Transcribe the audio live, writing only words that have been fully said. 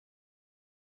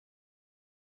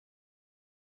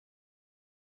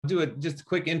do just a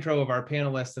quick intro of our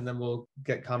panelists and then we'll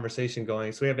get conversation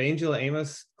going. So we have Angela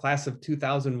Amos, class of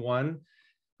 2001,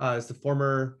 is the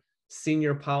former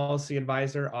Senior Policy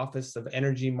Advisor, Office of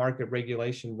Energy Market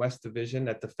Regulation, West Division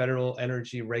at the Federal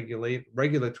Energy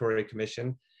Regulatory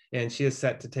Commission. And she is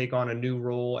set to take on a new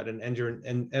role at an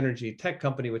energy tech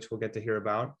company, which we'll get to hear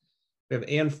about. We have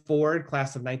Ann Ford,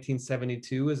 class of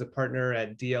 1972, is a partner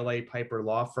at DLA Piper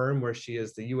Law Firm, where she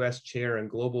is the U.S. Chair and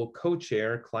Global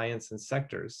Co-Chair, Clients and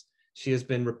Sectors. She has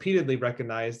been repeatedly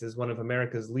recognized as one of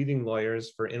America's leading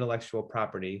lawyers for intellectual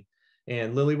property.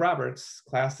 And Lily Roberts,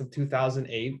 class of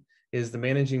 2008, is the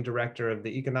Managing Director of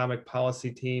the Economic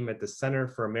Policy Team at the Center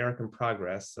for American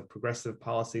Progress, a progressive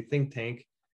policy think tank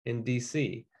in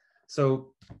DC.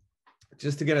 So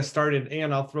just to get us started,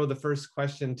 Ann, I'll throw the first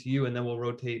question to you and then we'll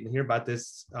rotate and hear about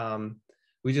this.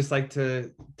 We just like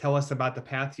to tell us about the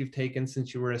path you've taken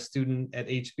since you were a student at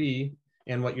HB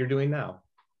and what you're doing now.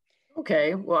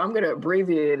 Okay, well, I'm going to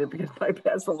abbreviate it because my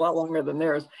path's a lot longer than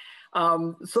theirs.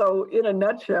 So in a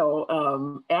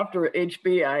nutshell, after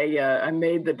HB, I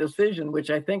made the decision, which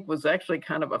I think was actually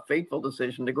kind of a fateful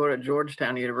decision, to go to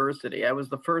Georgetown University. I was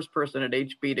the first person at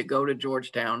HB to go to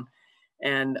Georgetown.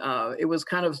 And it was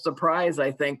kind of a surprise,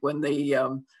 I think, when it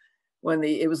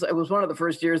was one of the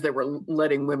first years they were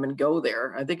letting women go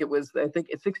there. I think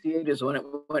 68 is when it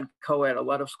went co-ed. A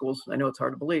lot of schools, I know it's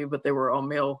hard to believe, but they were all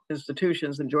male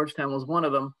institutions, and Georgetown was one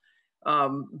of them.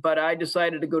 But I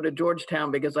decided to go to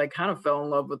Georgetown because I kind of fell in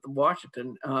love with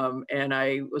Washington. And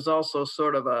I was also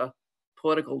sort of a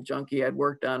political junkie. I'd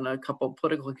worked on a couple of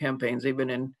political campaigns,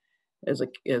 even as a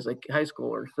high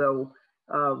schooler. So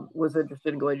was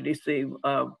interested in going to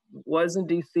DC. Was in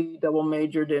DC, double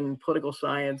majored in political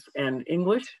science and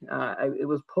English. It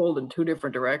was pulled in two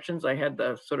different directions. I had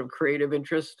the sort of creative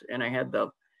interest and I had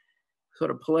the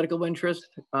sort of political interest.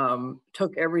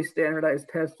 Took every standardized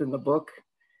test in the book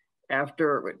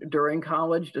during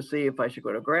college to see if I should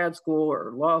go to grad school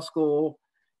or law school.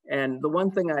 And the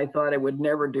one thing I thought I would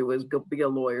never do is be a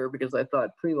lawyer, because I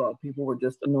thought pre-law people were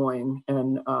just annoying.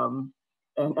 And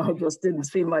I just didn't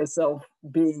see myself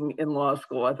being in law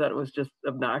school. I thought it was just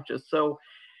obnoxious. So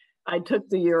I took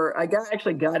the year,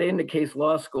 actually got into case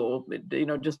law school,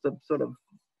 just to sort of,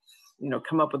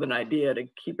 come up with an idea to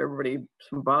keep everybody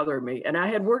from bothering me. And I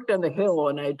had worked on the Hill,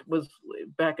 and I was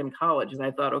back in college, and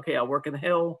I thought, okay, I'll work in the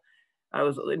Hill. I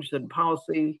was interested in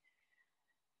policy.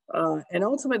 And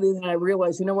ultimately, then I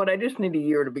realized, I just need a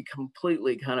year to be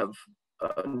completely kind of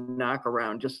knock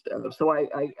around. So I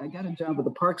got a job with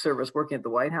the Park Service working at the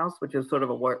White House, which is sort of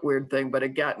a weird thing, but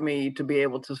it got me to be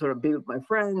able to sort of be with my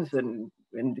friends and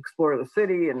explore the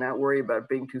city and not worry about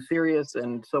being too serious.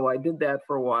 And so I did that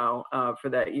for a while, for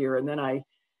that year. And then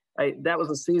that was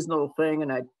a seasonal thing.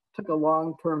 And I took a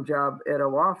long-term job at a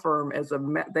law firm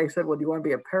they said, well, do you want to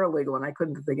be a paralegal? And I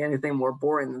couldn't think anything more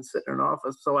boring than sitting in an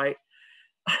office. So I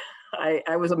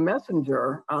was a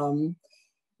messenger,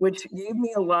 which gave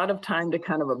me a lot of time to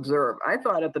kind of observe. I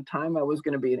thought at the time I was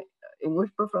going to be an English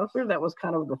professor. That was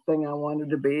kind of the thing I wanted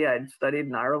to be. I'd studied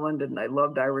in Ireland and I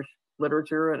loved Irish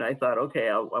literature. And I thought, okay,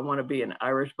 I want to be an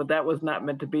Irish, but that was not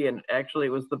meant to be. And actually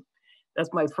that's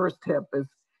my first tip is,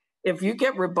 if you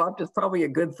get rebuffed, it's probably a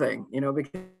good thing,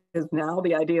 because now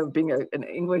the idea of being an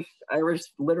English-Irish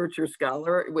literature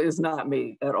scholar is not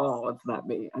me at all. It's not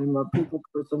me. I'm a people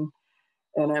person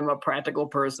and I'm a practical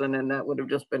person, and that would have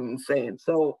just been insane.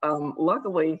 So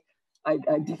luckily, I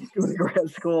did go to grad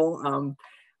school.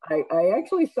 I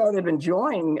actually started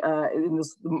enjoying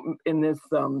in this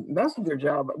messenger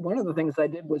job. One of the things I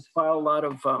did was file a lot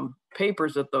of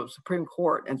papers at the Supreme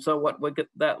Court. And so what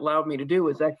that allowed me to do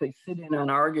is actually sit in on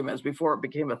arguments before it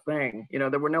became a thing.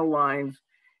 There were no lines.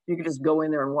 You could just go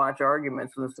in there and watch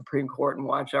arguments in the Supreme Court and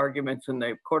watch arguments in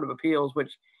the Court of Appeals,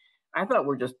 which I thought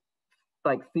were just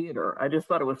like theater. I just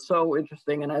thought it was so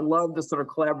interesting. And I loved the sort of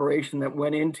collaboration that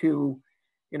went into,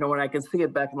 when I could see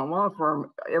it back in the law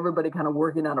firm, everybody kind of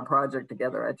working on a project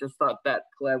together. I just thought that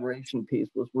collaboration piece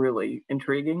was really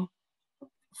intriguing.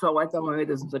 So I thought, well, maybe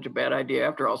this isn't such a bad idea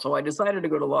after all. So I decided to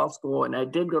go to law school, and I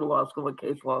did go to law school at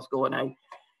Case Law School, and I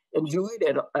enjoyed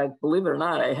it. Believe it or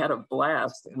not, I had a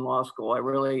blast in law school.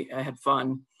 I had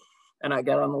fun, and I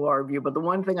got on the law review. But the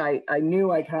one thing I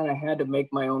knew I kind of had to make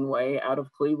my own way out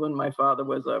of Cleveland. My father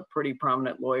was a pretty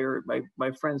prominent lawyer.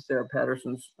 My friend Sarah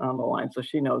Patterson's on the line, so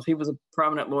she knows. He was a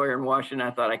prominent lawyer in Washington.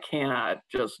 I thought, I can't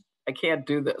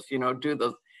do this, do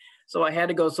this. So I had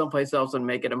to go someplace else and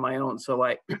make it on my own. So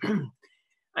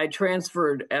I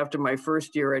transferred after my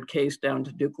first year at Case down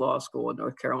to Duke Law School in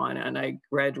North Carolina, and I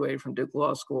graduated from Duke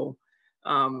Law School.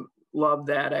 loved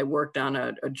that. I worked on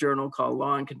a journal called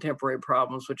Law and Contemporary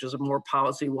Problems, which is a more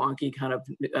policy wonky kind of,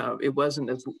 it wasn't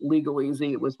as legalese,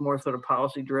 it was more sort of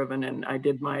policy driven. And I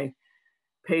did my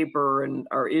paper and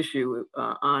our issue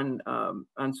on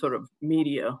sort of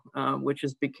media, which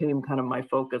has became kind of my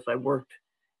focus. I worked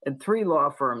at 3 law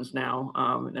firms now,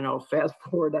 and I'll fast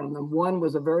forward on them. One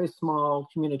was a very small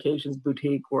communications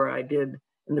boutique where I did,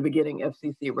 in the beginning,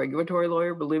 FCC regulatory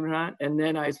lawyer, believe it or not, and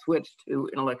then I switched to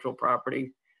intellectual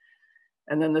property.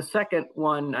 And then the second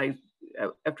one,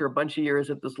 after a bunch of years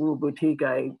at this little boutique,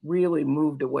 I really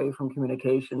moved away from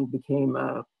communication, became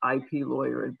a IP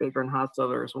lawyer at Baker and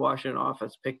Hostetler's Washington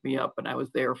office, picked me up, and I was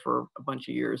there for a bunch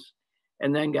of years,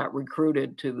 and then got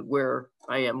recruited to where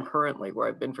I am currently, where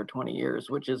I've been for 20 years,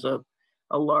 which is a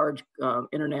large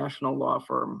international law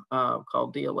firm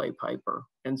called DLA Piper.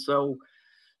 And so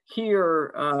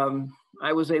here,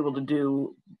 I was able to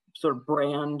do sort of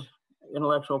brand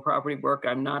intellectual property work.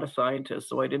 I'm not a scientist,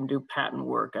 so I didn't do patent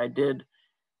work. I did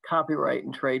copyright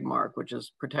and trademark, which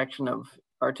is protection of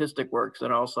artistic works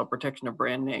and also protection of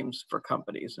brand names for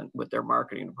companies and with their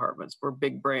marketing departments for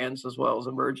big brands as well as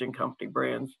emerging company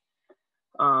brands.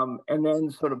 And then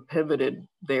sort of pivoted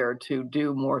there to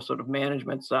do more sort of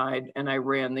management side. And I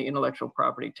ran the intellectual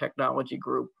property technology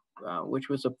group, which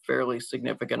was a fairly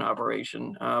significant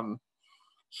operation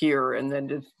here, and then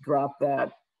just dropped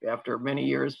that after many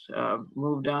years,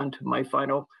 moved on to my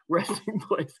final resting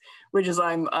place, which is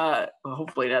I'm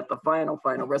hopefully not the final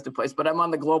resting place, but I'm on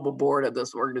the global board of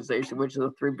this organization, which is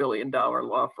a $3 billion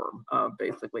law firm.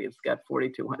 Basically, it's got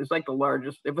 4,200. It's like the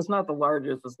largest, if it's not the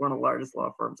largest, it's one of the largest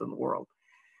law firms in the world.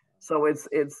 So it's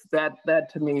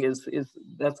that to me is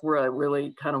that's where I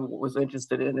really kind of was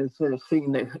interested in, is sort of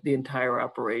seeing the entire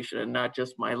operation and not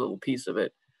just my little piece of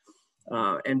it,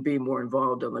 and be more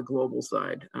involved on the global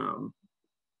side.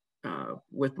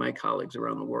 With my colleagues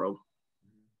around the world.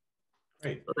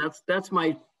 Great. So that's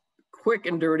my quick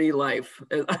and dirty life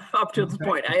up to this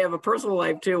point. I have a personal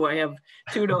life too. I have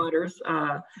 2 daughters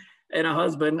and a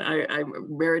husband. I'm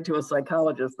married to a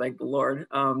psychologist, thank the Lord,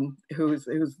 who's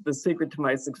the secret to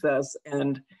my success.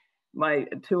 And my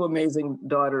 2 amazing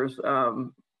daughters,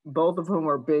 both of whom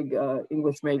are big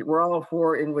English majors. We're all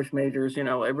 4 English majors, you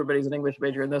know, everybody's an English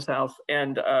major in this house.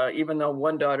 And even though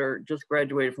one daughter just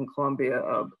graduated from Columbia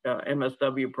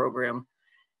MSW program,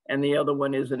 and the other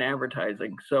one is in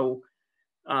advertising. So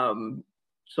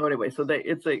anyway, so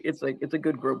it's a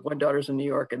good group. One daughter's in New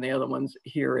York and the other one's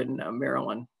here in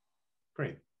Maryland.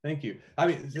 Great. Thank you. I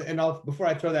mean, and before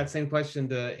I throw that same question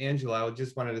to Angela, I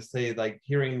just wanted to say, like,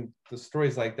 hearing the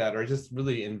stories like that are just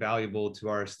really invaluable to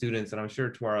our students, and I'm sure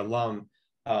to our alum.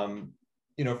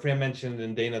 You know, Fran mentioned,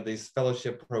 and Dana, this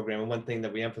fellowship program, and one thing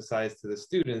that we emphasize to the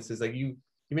students is, like, you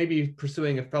may be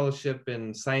pursuing a fellowship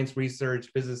in science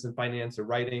research, business and finance, or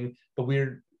writing, but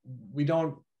we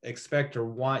don't expect or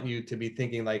want you to be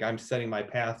thinking like, I'm setting my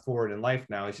path forward in life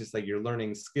now. It's just like you're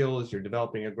learning skills, you're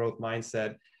developing a growth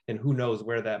mindset, and who knows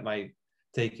where that might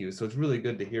take you. So it's really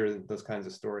good to hear those kinds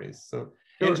of stories. So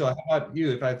sure. Angela, how about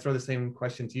you? If I throw the same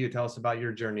question to you, tell us about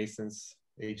your journey since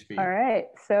HB. All right.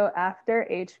 So after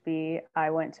HB, I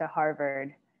went to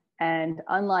Harvard. And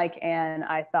unlike Anne,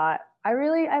 I thought, I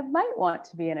might want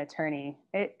to be an attorney.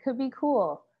 It could be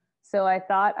cool. So I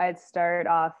thought I'd start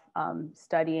off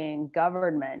studying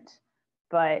government.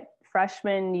 But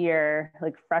freshman year,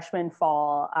 like freshman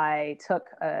fall, I took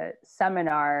a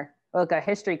seminar, like a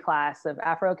history class of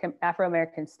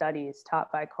Afro-American studies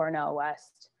taught by Cornell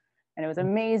West. And it was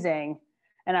amazing.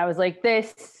 And I was like,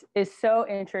 this is so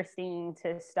interesting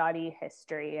to study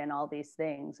history and all these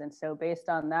things. And so based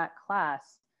on that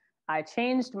class, I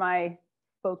changed my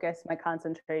focus, my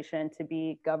concentration to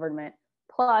be government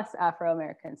plus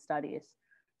Afro-American studies.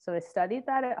 So I studied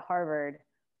that at Harvard,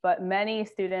 but many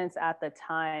students at the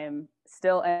time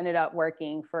still ended up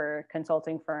working for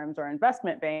consulting firms or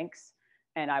investment banks.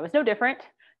 And I was no different.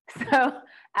 So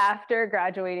after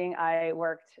graduating, I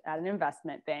worked at an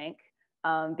investment bank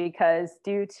because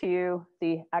due to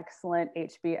the excellent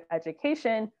HB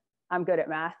education, I'm good at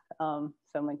math. So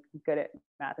I'm like good at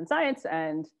math and science,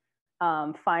 and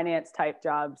finance type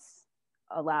jobs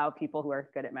allow people who are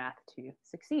good at math to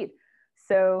succeed.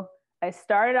 So I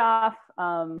started off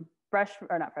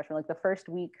like the first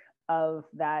week of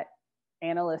that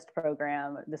analyst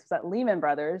program. This was at Lehman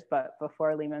Brothers, but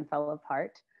before Lehman fell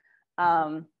apart.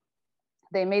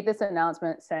 They made this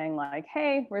announcement saying like,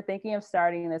 hey, we're thinking of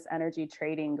starting this energy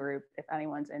trading group. If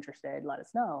anyone's interested, let us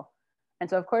know. And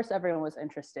so of course everyone was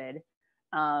interested.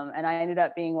 And I ended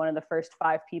up being one of the first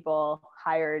 5 people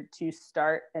hired to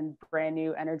start a brand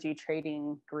new energy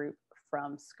trading group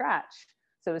from scratch.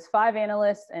 So it was 5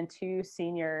 analysts and 2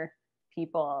 senior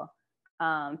people.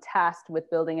 tasked with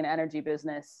building an energy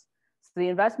business. So the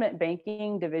investment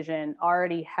banking division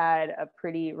already had a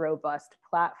pretty robust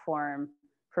platform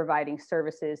providing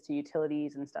services to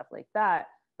utilities and stuff like that,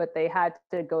 but they had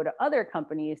to go to other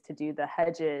companies to do the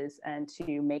hedges and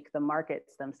to make the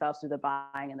markets themselves do the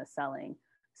buying and the selling.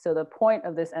 So the point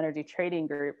of this energy trading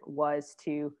group was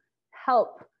to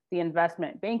help the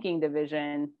investment banking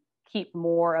division keep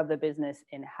more of the business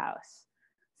in-house.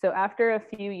 So after a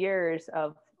few years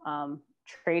of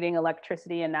trading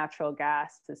electricity and natural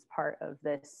gas as part of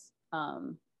this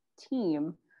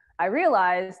team, I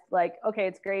realized like, okay,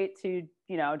 it's great to,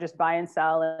 just buy and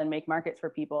sell and make markets for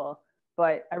people,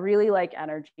 but I really like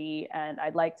energy and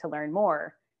I'd like to learn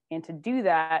more. And to do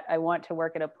that, I want to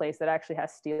work at a place that actually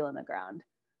has steel in the ground.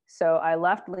 So I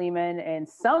left Lehman in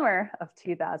summer of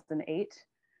 2008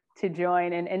 to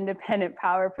join an independent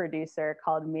power producer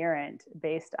called Mirant,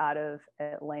 based out of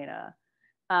Atlanta.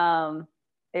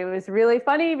 It was really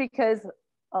funny because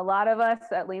a lot of us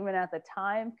at Lehman at the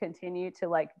time continued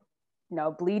to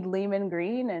bleed Lehman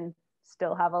green and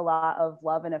still have a lot of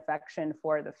love and affection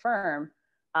for the firm.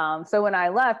 So when I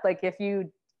left,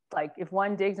 if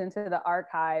one digs into the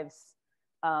archives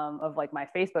of my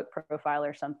Facebook profile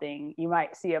or something, you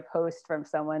might see a post from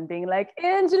someone being like,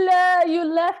 Angela, you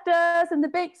left us and the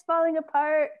bank's falling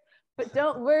apart, but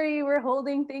don't worry, we're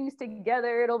holding things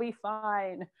together, it'll be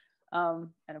fine. And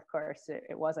of course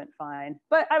it wasn't fine,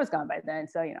 but I was gone by then,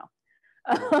 so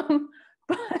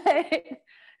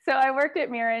so I worked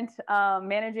at Mirant,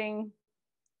 managing,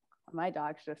 my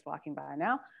dog's just walking by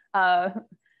now,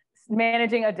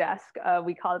 managing a desk.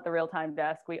 We call it the real-time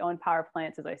desk. We own power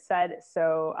plants, as I said.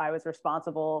 So I was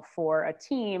responsible for a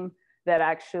team that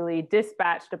actually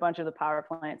dispatched a bunch of the power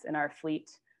plants in our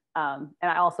fleet. And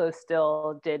I also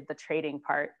still did the trading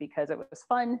part because it was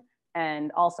fun.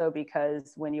 And also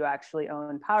because when you actually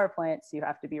own power plants, you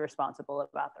have to be responsible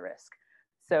about the risk.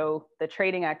 So the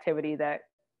trading activity that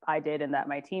I did and that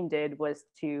my team did was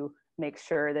to make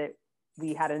sure that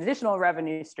we had an additional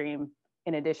revenue stream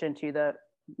in addition to the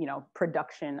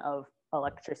production of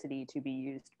electricity to be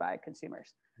used by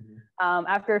consumers. Mm-hmm.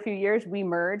 After a few years, we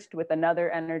merged with another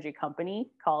energy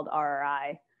company called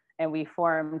RRI, and we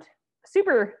formed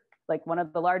one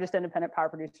of the largest independent power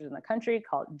producers in the country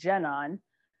called GenOn,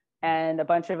 and a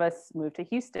bunch of us moved to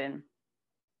Houston.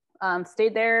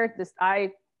 Stayed there.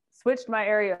 I switched my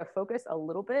area of focus a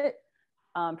little bit.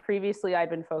 Previously, I'd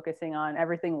been focusing on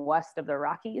everything west of the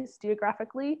Rockies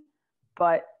geographically,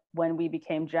 but when we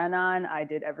became GenOn, I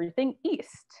did everything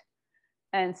east.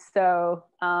 And so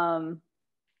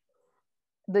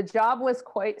the job was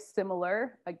quite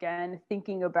similar, again,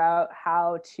 thinking about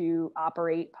how to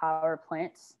operate power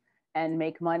plants and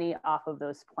make money off of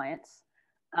those plants.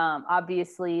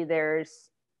 Obviously,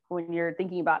 when you're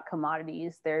thinking about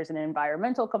commodities, there's an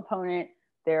environmental component,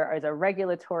 there is a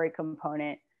regulatory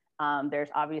component, there's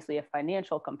obviously a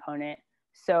financial component.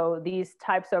 So these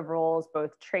types of roles,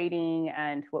 both trading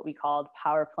and what we called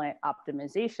power plant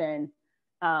optimization,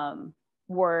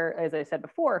 were, as I said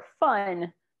before,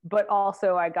 fun, but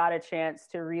also I got a chance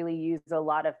to really use a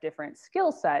lot of different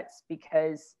skill sets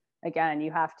because, again,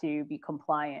 you have to be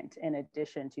compliant in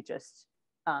addition to just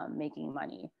making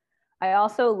money. I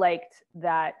also liked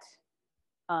that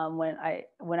when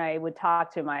I would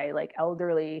talk to my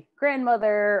elderly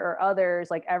grandmother or others,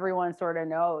 everyone sort of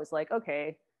knows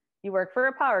okay, you work for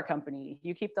a power company,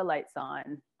 you keep the lights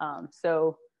on.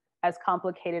 So as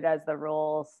complicated as the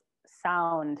roles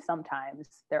sound sometimes,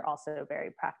 they're also very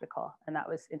practical. And that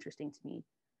was interesting to me.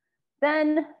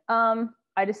 Then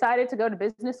I decided to go to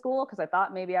business school because I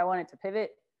thought maybe I wanted to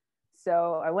pivot.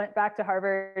 So I went back to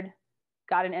Harvard,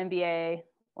 got an MBA,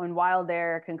 and while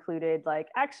there concluded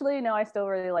actually, no, I still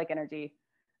really like energy,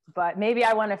 but maybe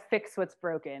I want to fix what's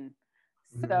broken.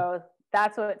 Mm-hmm. So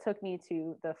that's what took me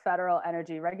to the Federal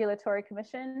Energy Regulatory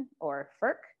Commission, or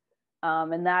FERC.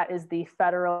 And that is the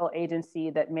federal agency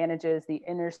that manages the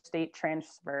interstate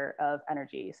transfer of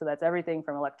energy. So that's everything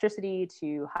from electricity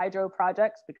to hydro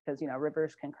projects, because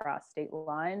rivers can cross state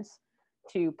lines,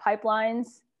 to pipelines,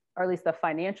 or at least the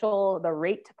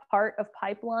rate part of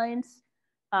pipelines.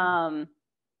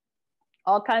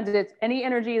 All kinds of, any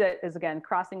energy that is, again,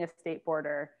 crossing a state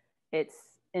border, it's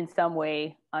in some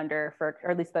way under FERC, or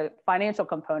at least the financial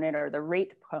component or the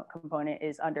rate component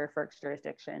is under FERC's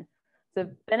jurisdiction. So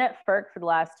I've been at FERC for the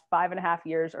last 5.5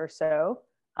 years or so,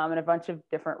 in a bunch of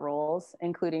different roles,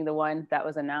 including the one that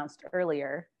was announced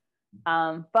earlier.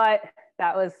 But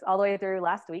that was all the way through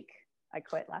last week. I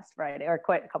quit last Friday, or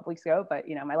quit a couple weeks ago, but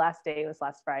my last day was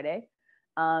last Friday.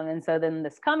 And so then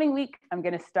this coming week, I'm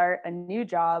going to start a new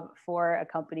job for a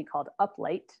company called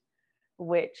Uplight,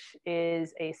 which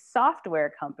is a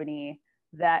software company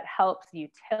that helps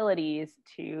utilities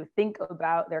to think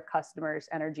about their customers'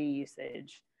 energy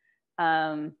usage.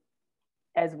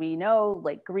 As we know,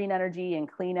 like green energy and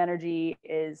clean energy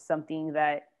is something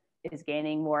that is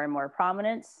gaining more and more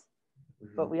prominence.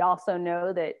 But we also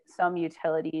know that some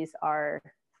utilities are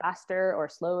faster or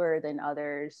slower than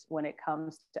others when it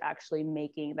comes to actually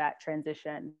making that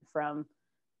transition from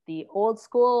the old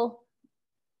school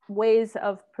ways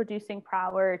of producing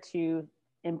power to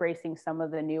embracing some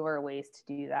of the newer ways to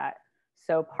do that.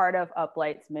 So part of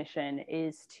Uplight's mission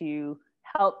is to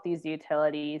help these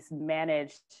utilities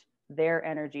manage their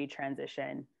energy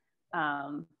transition,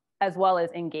 as well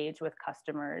as engage with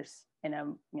customers in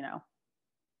a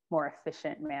more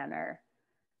efficient manner.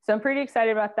 So I'm pretty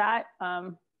excited about that.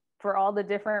 For all the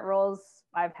different roles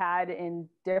I've had in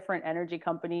different energy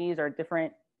companies or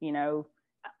different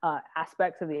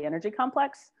aspects of the energy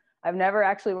complex, I've never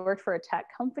actually worked for a tech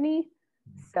company.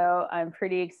 So I'm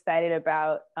pretty excited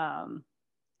about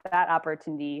that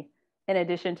opportunity, in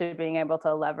addition to being able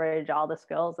to leverage all the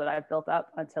skills that I've built up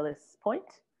until this point.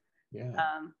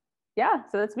 So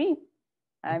that's me.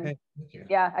 Okay.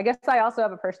 Yeah, I guess I also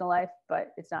have a personal life,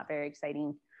 but it's not very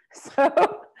exciting.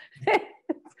 So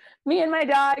me and my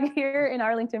dog here in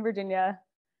Arlington, Virginia,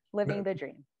 living the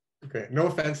dream. Okay, no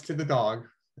offense to the dog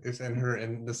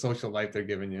and the social life they're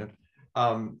giving you.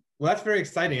 Well, that's very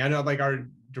exciting. I know, like, our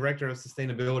director of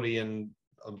sustainability and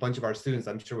a bunch of our students,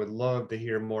 I'm sure, would love to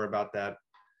hear more about that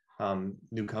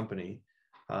new company.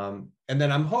 And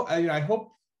then I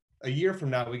hope a year from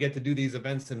now we get to do these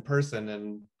events in person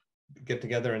and get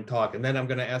together and talk. And then I'm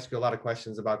going to ask you a lot of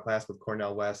questions about class with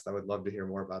Cornell West. I would love to hear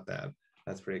more about that.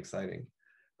 That's pretty exciting.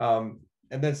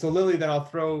 And then, so Lily, then I'll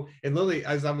throw, and Lily,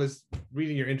 as I was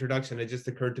reading your introduction, it just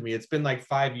occurred to me, it's been like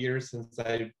 5 years since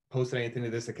I posted anything to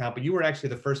this account, but you were actually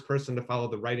the first person to follow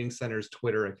the Writing Center's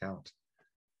Twitter account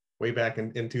way back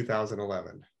in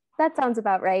 2011. That sounds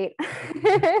about right.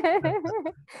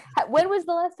 When was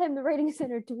the last time the Writing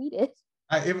Center tweeted?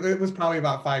 It was probably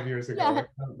about 5 years ago. Yeah.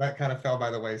 That kind of fell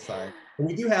by the wayside. And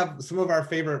we do have some of our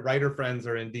favorite writer friends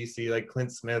are in DC, like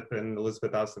Clint Smith and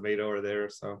Elizabeth Acevedo are there.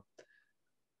 So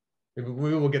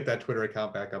we will get that Twitter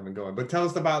account back up and going. But tell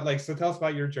us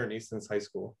about your journey since high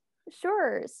school.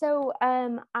 Sure. So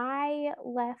I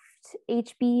left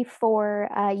HB for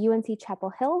UNC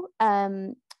Chapel Hill,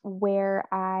 where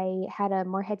I had a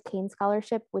Moorhead Kane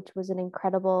Scholarship, which was an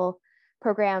incredible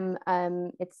program.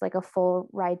 It's like a full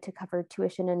ride to cover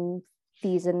tuition and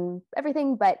fees and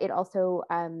everything, but it also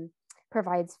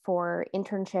provides for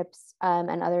internships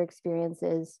and other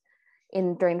experiences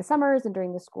during the summers and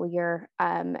during the school year,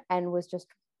 and was just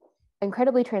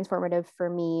incredibly transformative for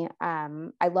me.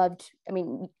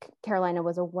 Carolina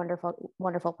was a wonderful,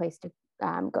 wonderful place to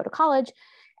go to college.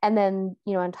 And then,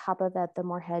 on top of that, the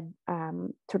Moorhead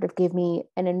sort of gave me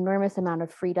an enormous amount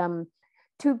of freedom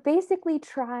to basically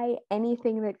try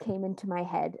anything that came into my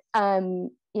head. I'm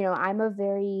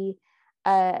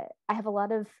I have a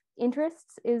lot of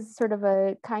interests, is sort of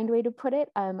a kind way to put it.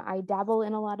 I dabble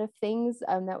in a lot of things.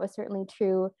 That was certainly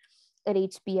true at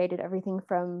HB. I did everything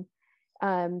from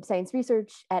science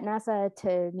research at NASA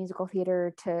to musical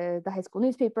theater to the high school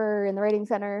newspaper and the Writing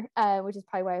Center, which is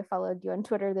probably why I followed you on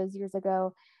Twitter those years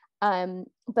ago,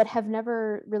 but have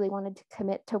never really wanted to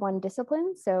commit to one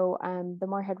discipline. So the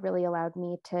Moorhead really allowed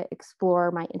me to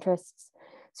explore my interests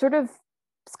sort of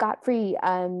scot-free,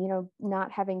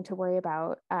 not having to worry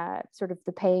about sort of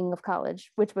the paying of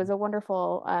college, which was a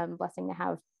wonderful blessing to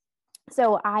have.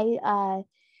 So I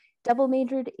double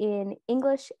majored in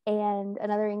English and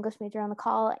another English major on the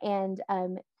call, and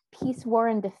peace, war,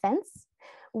 and defense,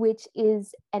 which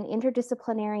is an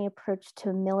interdisciplinary approach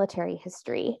to military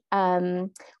history,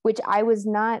 which I was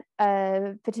not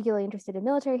particularly interested in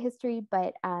military history,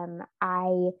 but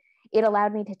it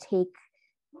allowed me to take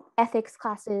ethics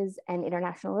classes and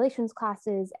international relations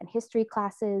classes and history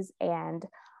classes and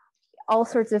all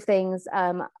sorts of things.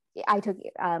 I took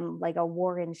like a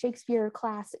war in Shakespeare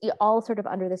class, all sort of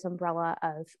under this umbrella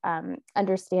of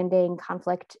understanding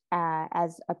conflict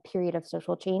as a period of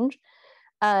social change.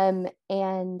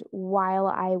 And while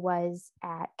I was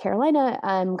at Carolina,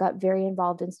 got very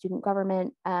involved in student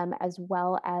government, as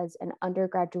well as an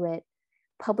undergraduate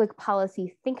public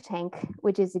policy think tank,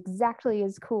 which is exactly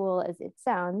as cool as it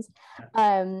sounds,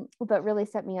 but really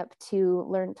set me up to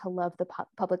learn to love the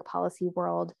public policy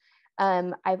world.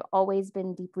 I've always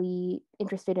been deeply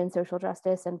interested in social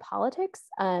justice and politics.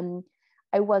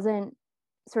 I wasn't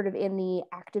sort of in the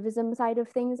activism side of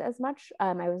things as much.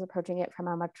 I was approaching it from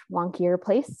a much wonkier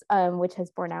place, which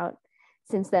has borne out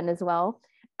since then as well.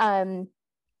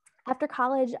 After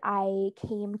college, I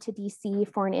came to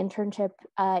DC for an internship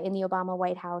in the Obama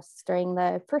White House during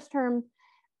the first term,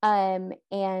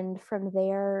 And from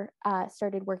there,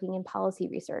 started working in policy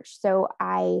research. So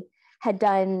I had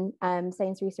done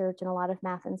science research and a lot of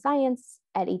math and science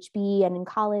at HB and in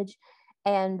college,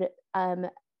 and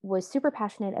was super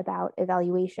passionate about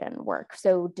evaluation work.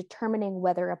 So determining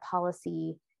whether a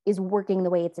policy is working the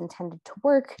way it's intended to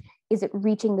work. Is it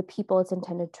reaching the people it's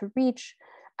intended to reach?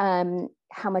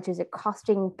 How much is it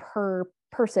costing per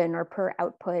person or per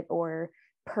output or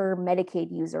per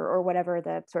Medicaid user or whatever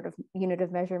the sort of unit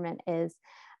of measurement is.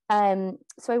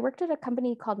 So I worked at a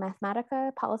company called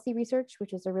Mathematica Policy Research,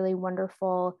 which is a really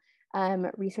wonderful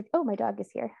research. Oh, my dog is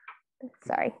here.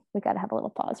 Sorry, we got to have a little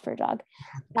pause for a dog.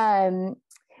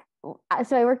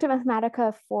 So I worked at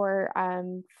Mathematica for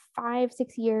 5-6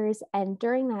 years, and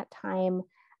during that time,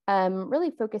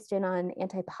 really focused in on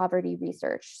anti-poverty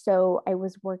research. So I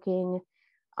was working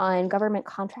on government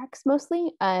contracts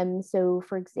mostly. So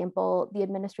for example, the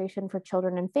Administration for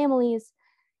Children and Families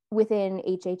within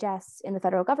HHS in the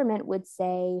federal government would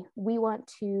say, we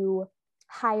want to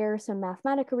hire some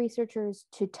Mathematica researchers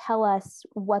to tell us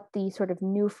what the sort of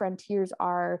new frontiers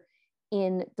are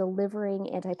in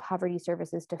delivering anti-poverty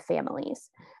services to families.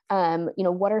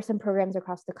 What are some programs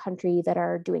across the country that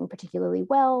are doing particularly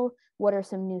well? What are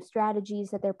some new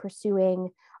strategies that they're pursuing?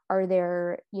 Are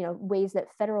there, ways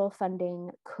that federal funding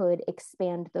could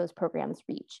expand those programs'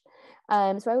 reach?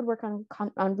 So I would work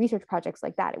on research projects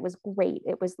like that. It was great.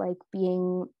 It was like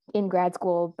being in grad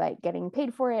school, but getting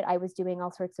paid for it. I was doing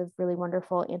all sorts of really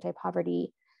wonderful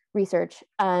anti-poverty research.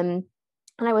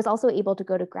 And I was also able to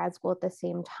go to grad school at the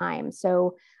same time.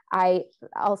 So I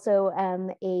also am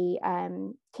a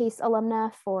CASE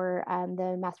alumna for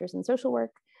the Master's in Social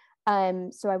Work.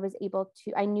 So I was able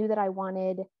to, I knew that I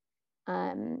wanted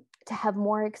to have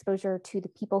more exposure to the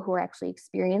people who are actually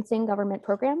experiencing government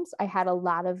programs. I had a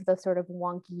lot of the sort of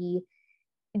wonky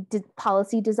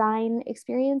policy design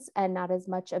experience and not as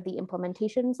much of the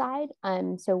implementation side.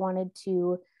 So wanted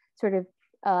to sort of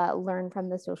learn from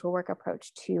the social work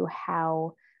approach to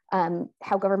how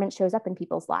government shows up in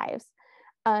people's lives.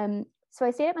 So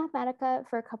I stayed at Mathematica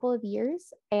for a couple of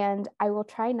years, and I will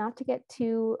try not to get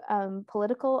too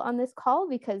political on this call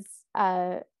because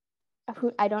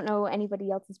I don't know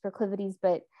anybody else's proclivities,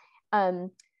 but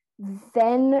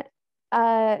then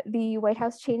the White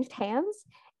House changed hands,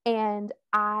 and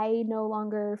I no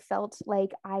longer felt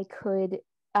like I could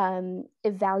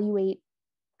evaluate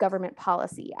government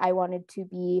policy. I wanted to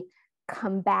be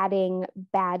combating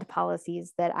bad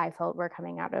policies that I felt were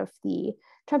coming out of the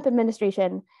Trump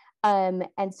administration. And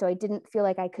so I didn't feel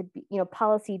like I could be,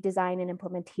 policy design and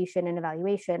implementation and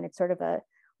evaluation, it's sort of a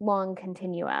long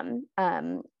continuum.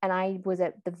 And I was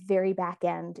at the very back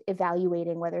end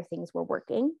evaluating whether things were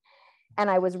working. And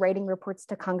I was writing reports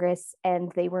to Congress,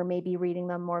 and they were maybe reading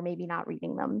them or maybe not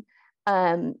reading them.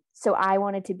 So I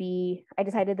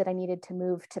decided that I needed to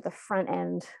move to the front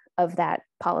end of that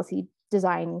policy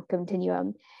design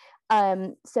continuum.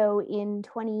 So in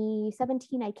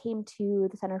 2017, I came to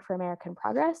the Center for American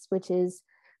Progress, which is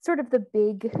sort of the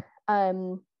big,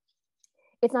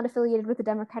 it's not affiliated with the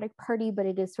Democratic Party, but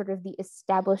it is sort of the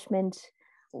establishment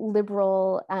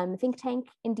liberal think tank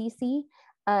in DC.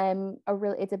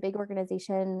 It's a big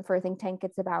organization for a think tank.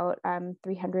 It's about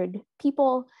 300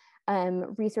 people.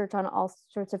 Research on all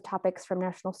sorts of topics from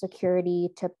national security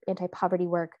to anti-poverty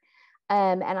work.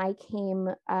 And I came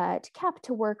to CAP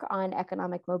to work on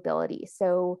economic mobility.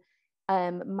 So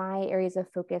my areas of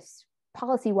focus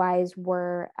policy-wise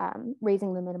were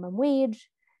raising the minimum wage,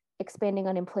 expanding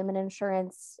unemployment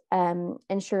insurance,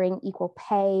 ensuring equal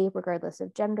pay regardless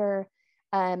of gender,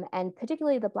 and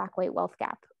particularly the Black-white wealth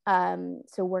gap.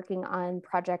 So working on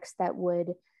projects that would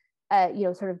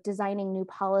sort of designing new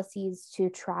policies to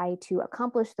try to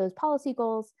accomplish those policy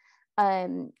goals,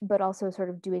 but also sort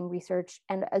of doing research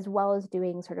and as well as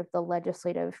doing sort of the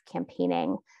legislative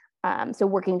campaigning. So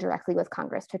working directly with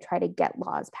Congress to try to get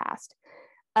laws passed.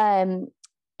 In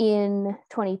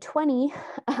 2020,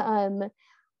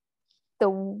 the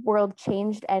world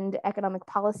changed and economic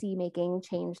policy making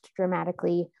changed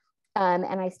dramatically. And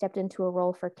I stepped into a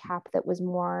role for CAP that was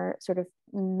more sort of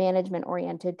management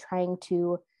oriented, trying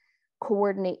to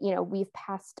coordinate, we've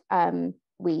passed,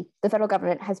 the federal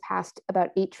government has passed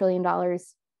about $8 trillion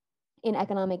in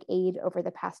economic aid over the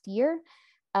past year.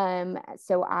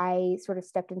 So I sort of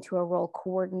stepped into a role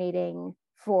coordinating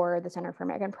for the Center for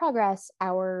American Progress,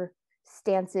 our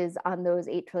stances on those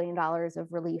 $8 trillion of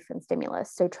relief and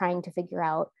stimulus. So trying to figure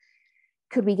out,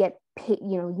 could we get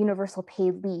universal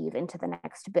paid leave into the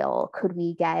next bill? Could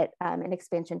we get an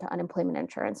expansion to unemployment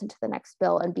insurance into the next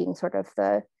bill, and being sort of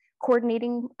the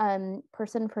coordinating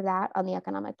person for that on the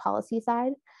economic policy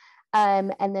side.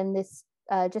 And then this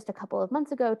just a couple of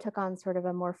months ago, took on sort of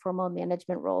a more formal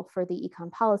management role for the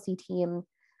econ policy team.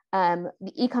 The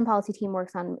econ policy team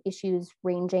works on issues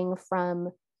ranging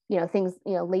from, things,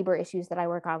 labor issues that I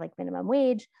work on, like minimum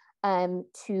wage,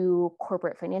 to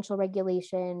corporate financial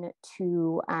regulation,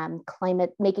 to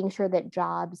climate, making sure that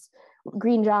jobs,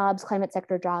 green jobs, climate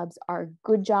sector jobs are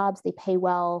good jobs, they pay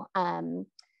well,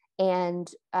 and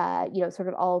sort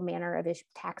of all manner of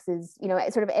taxes,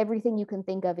 sort of everything you can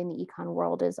think of in the econ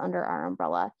world is under our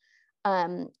umbrella.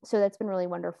 So that's been really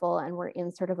wonderful, and we're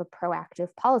in sort of a proactive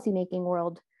policymaking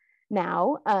world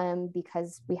now,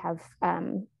 because we have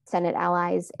Senate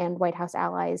allies and White House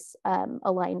allies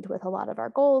aligned with a lot of our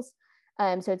goals.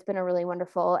 So it's been a really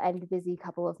wonderful and busy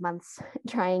couple of months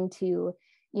trying to,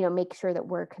 make sure that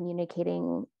we're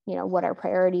communicating, what our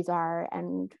priorities are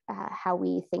and how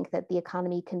we think that the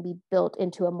economy can be built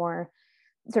into a more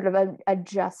sort of a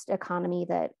just economy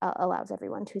that allows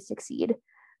everyone to succeed.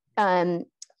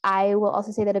 I will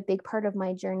also say that a big part of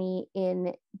my journey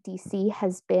in DC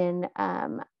has been,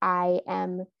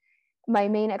 my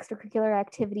main extracurricular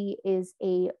activity is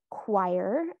a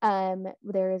choir.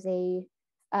 There is a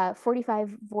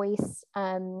 45 voice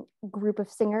group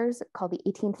of singers called the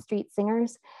 18th Street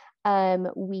Singers.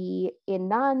 We, in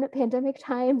non-pandemic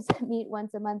times, meet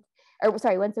once a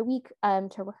week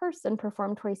to rehearse and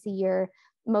perform twice a year.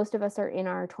 Most of us are in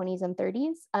our 20s and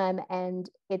 30s, and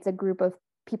it's a group of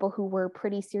people who were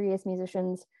pretty serious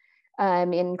musicians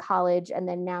in college, and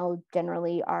then now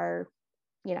generally are,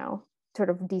 sort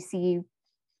of DC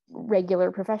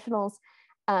regular professionals.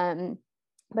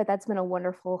 But that's been a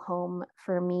wonderful home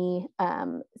for me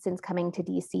since coming to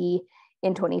DC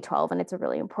in 2012. And it's a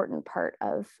really important part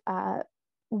of,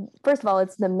 first of all,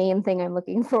 it's the main thing I'm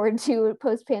looking forward to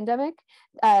post-pandemic,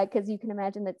 because you can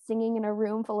imagine that singing in a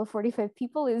room full of 45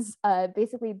 people is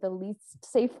basically the least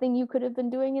safe thing you could have been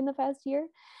doing in the past year.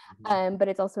 But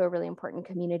it's also a really important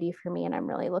community for me, and I'm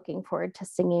really looking forward to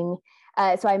singing.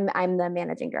 So I'm the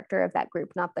managing director of that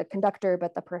group, not the conductor,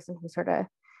 but the person who sort of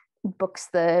books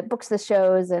the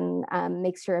shows and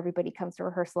makes sure everybody comes to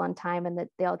rehearsal on time and that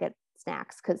they all get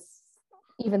snacks, because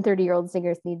even 30-year-old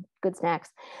singers need good snacks.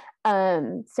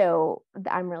 So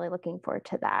I'm really looking forward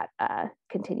to that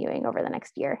continuing over the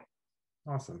next year.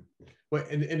 Awesome. Well,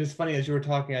 and it's funny, as you were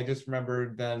talking, I just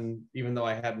remembered then, even though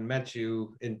I hadn't met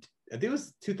you, I think it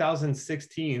was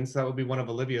 2016, so that would be one of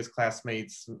Olivia's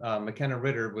classmates, McKenna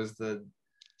Ritter, was the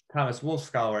Thomas Wolfe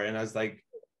Scholar. And I was like,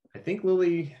 I think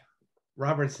Lily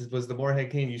Roberts was the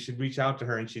Moorhead King. You should reach out to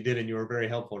her, and she did, and you were very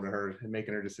helpful to her in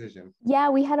making her decision. Yeah,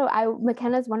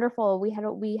 McKenna's wonderful. We had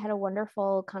a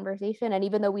wonderful conversation, and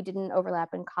even though we didn't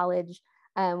overlap in college,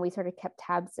 we sort of kept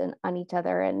tabs on each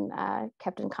other and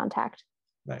kept in contact.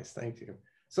 Nice, thank you.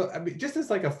 So, I mean, just as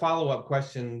like a follow-up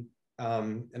question,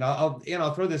 and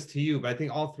I'll throw this to you, but I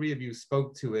think all three of you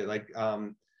spoke to it, like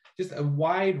just a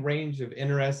wide range of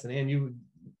interests, and you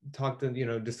talked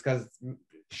to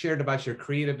shared about your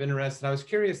creative interests. And I was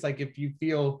curious, like, if you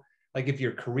feel like if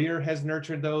your career has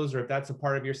nurtured those, or if that's a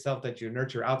part of yourself that you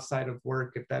nurture outside of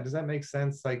work, does that make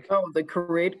sense? Like, the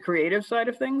creative side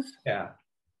of things?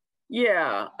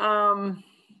 Yeah,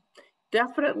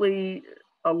 definitely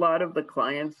a lot of the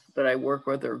clients that I work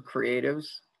with are creatives.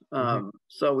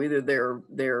 So either they're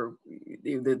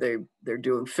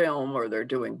doing film, or they're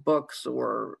doing books,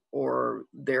 or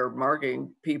they're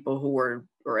marketing people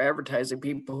or advertising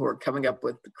people who are coming up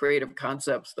with creative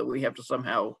concepts that we have to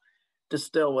somehow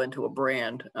distill into a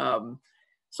brand.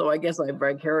 So I guess I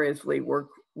vicariously work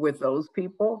with those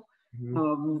people.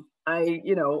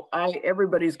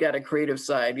 Everybody's got a creative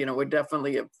side.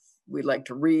 We like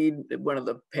to read. One of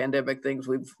the pandemic things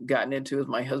we've gotten into is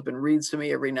my husband reads to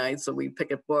me every night. So we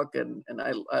pick a book, and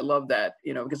I love that,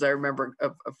 because I remember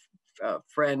a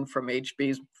friend from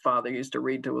HB's father used to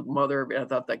read to his mother. And I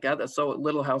thought, that's so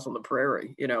Little House on the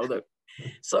Prairie,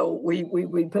 so we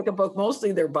pick a book.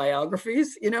 Mostly they're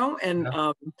biographies, and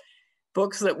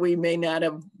books that we may not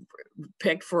have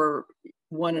picked for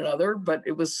one another, but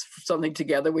it was something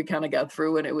together we kind of got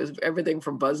through. And it was everything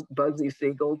from Bugsy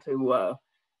Siegel to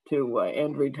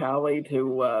Andrew Talley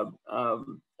to I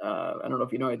don't know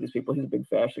if you know any of these people. He's a big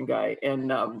fashion guy.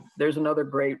 And there's another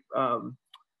great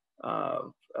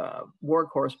war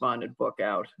correspondent book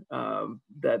out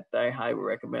that I highly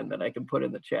recommend, that I can put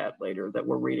in the chat later, that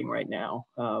we're reading right now.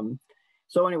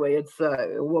 So anyway, it's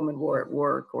a woman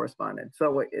war correspondent,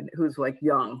 so who's like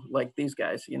young, like these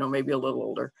guys, maybe a little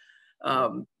older,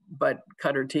 but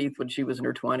cut her teeth when she was in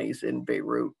her 20s in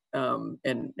Beirut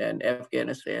and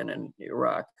Afghanistan and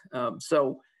Iraq.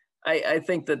 So I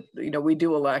think that, you know, we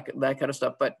do a lack of that kind of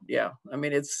stuff, but yeah, I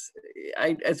mean, it's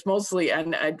mostly,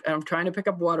 and I'm trying to pick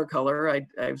up watercolor.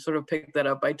 I've sort of picked that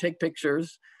up. I take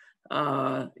pictures,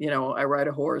 you know, I ride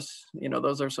a horse, you know,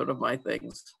 those are sort of my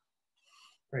things.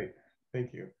 Great,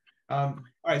 thank you. All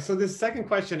right, so this second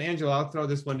question, Angela, I'll throw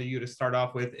this one to you to start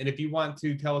off with. And if you want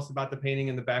to tell us about the painting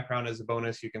in the background as a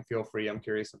bonus, you can feel free. I'm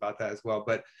curious about that as well.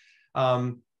 But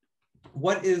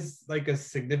what is like a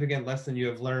significant lesson you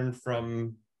have learned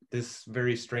from this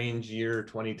very strange year,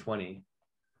 2020?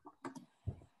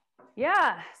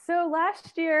 Yeah, so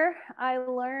last year I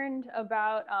learned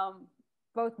about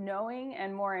both knowing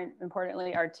and, more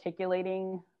importantly,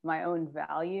 articulating my own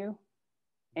value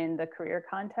in the career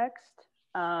context.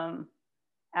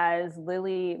 As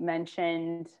Lily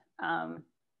mentioned,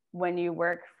 when you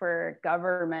work for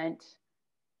government,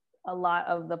 a lot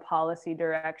of the policy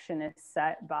direction is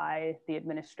set by the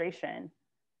administration.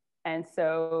 And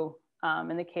so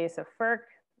in the case of FERC,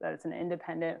 that's an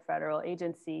independent federal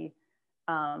agency,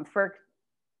 FERC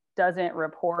doesn't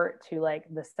report to like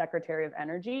the Secretary of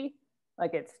Energy.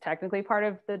 Like, it's technically part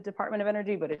of the Department of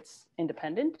Energy, but it's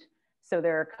independent. So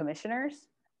there are commissioners,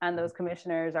 and those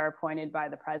commissioners are appointed by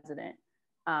the president.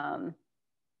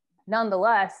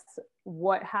 Nonetheless,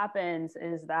 what happens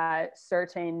is that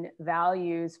certain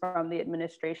values from the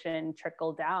administration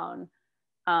trickle down.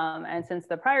 And since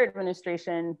the prior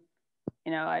administration,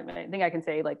 you know, I think I can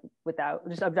say, like, without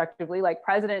just objectively, like,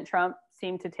 President Trump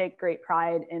seemed to take great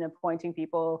pride in appointing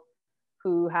people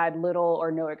who had little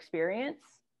or no experience.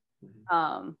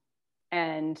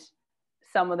 And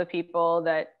some of the people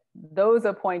that those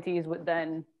appointees would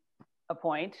then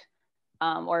appoint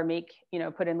or make, you know,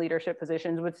 put in leadership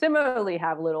positions would similarly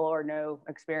have little or no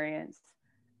experience.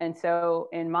 And so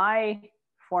in my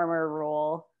former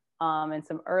role and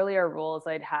some earlier roles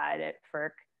I'd had at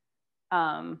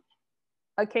FERC,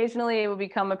 occasionally it would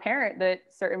become apparent that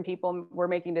certain people were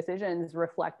making decisions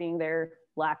reflecting their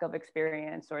lack of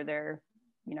experience, or their,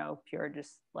 you know, pure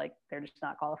just like they're just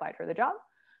not qualified for the job.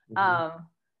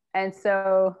 And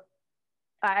so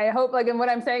I hope, like, and what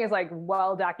I'm saying is like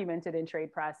well documented in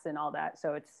trade press and all that.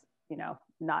 So it's, you know,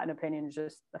 not an opinion, it's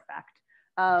just a fact.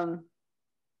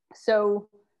 So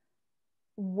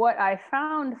what I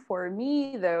found for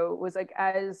me though was like,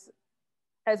 as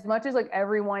much as like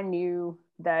everyone knew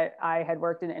that I had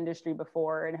worked in industry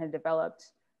before and had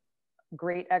developed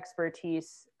great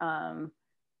expertise,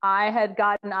 I had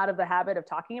gotten out of the habit of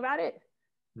talking about it.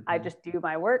 I just do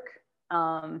my work.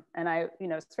 And I, you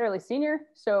know, it's fairly senior.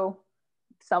 So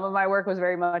some of my work was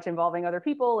very much involving other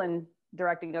people and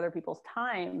directing other people's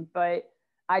time, but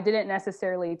I didn't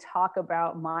necessarily talk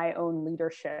about my own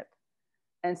leadership.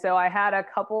 And so I had a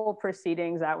couple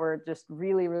proceedings that were just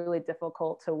really, really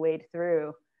difficult to wade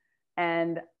through.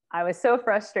 And I was so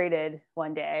frustrated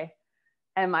one day.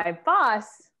 And my boss,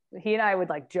 he and I would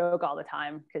like joke all the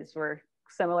time because we're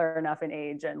similar enough in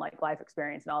age and like life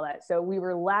experience and all that. So we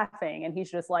were laughing, and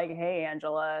he's just like, "Hey,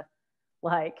 Angela,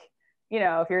 like, you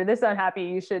know, if you're this unhappy,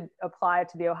 you should apply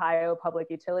to the Ohio Public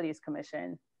Utilities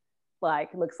Commission.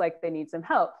 Like, looks like they need some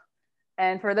help."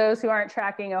 And for those who aren't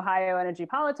tracking Ohio energy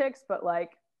politics, but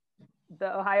like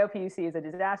the Ohio PUC is a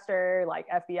disaster, like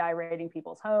FBI raiding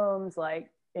people's homes, like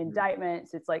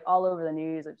indictments, it's like all over the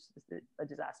news. It's just a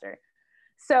disaster.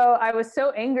 So I was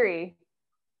so angry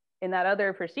in that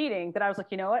other proceeding that I was like,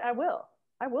 you know what, I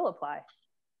will apply.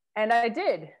 And I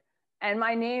did. And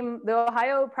my name, the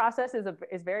Ohio process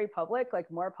is very public, like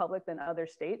more public than other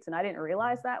states. And I didn't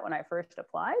realize that when I first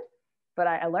applied, but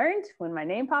I learned when my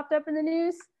name popped up in the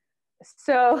news.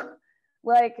 So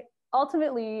like,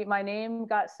 ultimately my name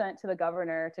got sent to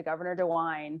Governor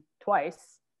DeWine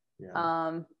twice.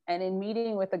 Yeah. And in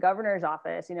meeting with the governor's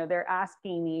office, you know, they're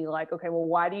asking me like, okay, well,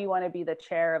 why do you want to be the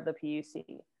chair of the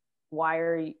PUC? Why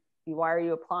are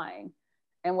you applying?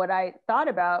 And what I thought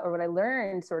about, or what I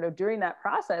learned sort of during that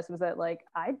process, was that like,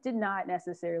 I did not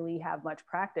necessarily have much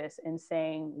practice in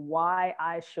saying why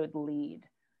I should lead.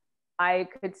 I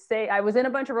could say I was in a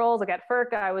bunch of roles, like at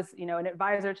FERC, I was, you know, an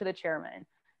advisor to the chairman.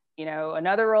 You know,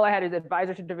 another role I had is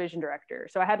advisor to division director.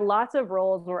 So I had lots of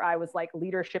roles where I was like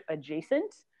leadership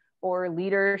adjacent, or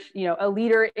leader, you know, a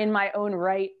leader in my own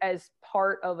right as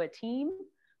part of a team,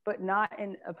 but not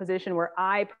in a position where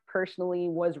I personally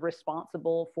was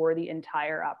responsible for the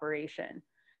entire operation.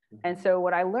 And so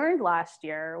what I learned last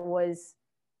year was,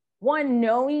 one,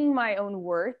 knowing my own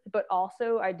worth, but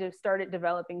also I just started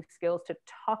developing skills to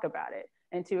talk about it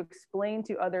and to explain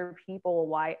to other people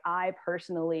why I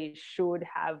personally should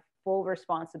have full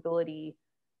responsibility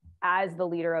as the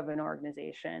leader of an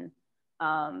organization.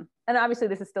 And obviously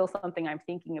this is still something I'm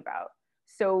thinking about.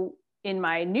 So in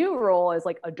my new role as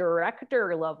like a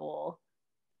director level,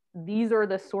 these are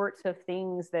the sorts of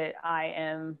things that I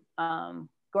am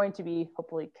going to be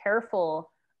hopefully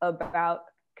careful about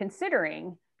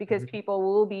considering, because people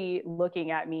will be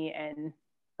looking at me in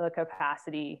the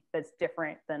capacity that's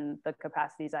different than the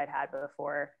capacities I'd had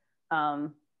before.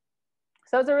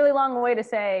 So it's a really long way to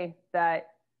say that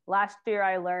last year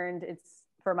I learned it's,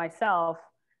 for myself,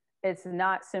 it's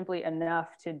not simply enough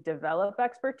to develop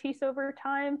expertise over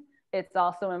time. It's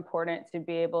also important to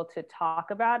be able to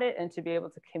talk about it and to be able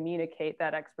to communicate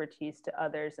that expertise to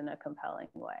others in a compelling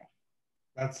way.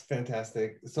 That's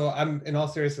fantastic. So I'm, in all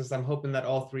seriousness, I'm hoping that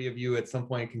all three of you at some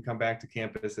point can come back to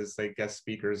campus as like guest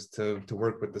speakers to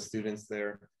work with the students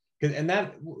there. And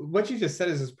that, what you just said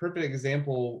is this perfect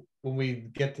example when we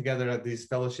get together at these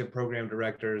fellowship program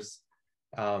directors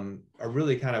are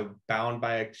really kind of bound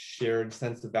by a shared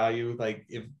sense of value. Like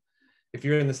if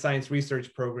you're in the science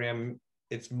research program,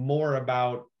 it's more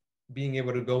about being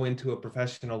able to go into a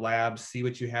professional lab, see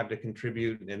what you have to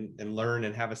contribute and learn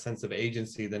and have a sense of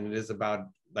agency than it is about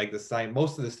like the science.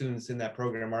 Most of the students in that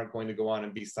program aren't going to go on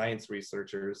and be science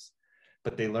researchers,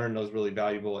 but they learn those really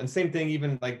valuable. And same thing,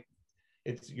 even like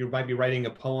you might be writing a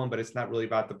poem, but it's not really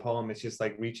about the poem. It's just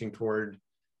like reaching toward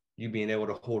you being able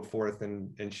to hold forth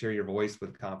and share your voice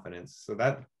with confidence. So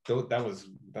that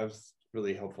was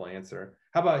really helpful answer.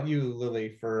 How about you,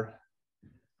 Lily, for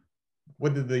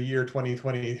what did the year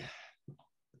 2020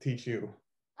 teach you?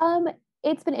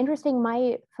 It's been interesting.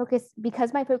 My focus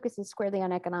is squarely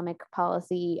on economic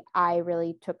policy, I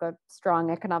really took a strong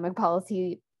economic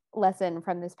policy lesson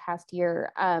from this past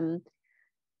year.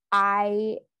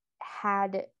 I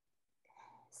had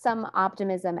some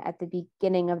optimism at the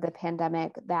beginning of the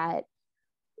pandemic that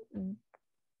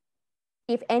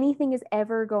if anything is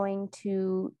ever going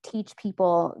to teach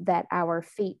people that our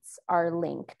fates are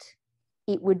linked,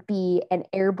 it would be an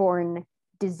airborne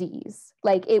disease.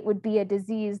 Like it would be a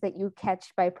disease that you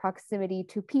catch by proximity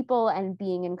to people and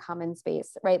being in common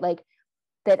space, right? Like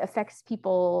that affects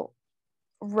people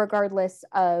regardless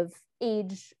of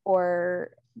age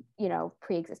or,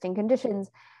 pre-existing conditions.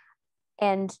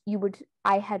 And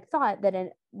I had thought that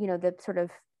the sort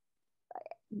of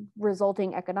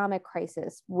resulting economic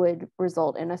crisis would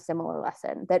result in a similar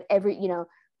lesson, that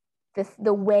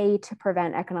the way to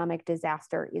prevent economic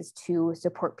disaster is to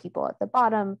support people at the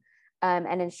bottom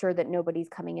and ensure that nobody's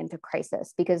coming into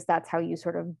crisis, because that's how you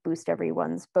sort of boost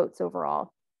everyone's boats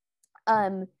overall.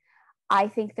 I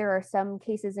think there are some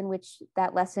cases in which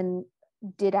that lesson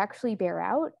did actually bear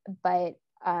out, but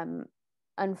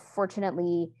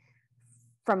unfortunately,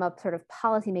 from a sort of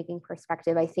policymaking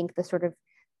perspective, I think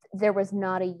there was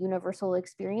not a universal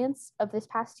experience of this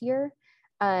past year.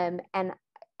 And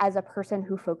as a person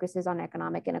who focuses on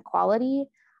economic inequality,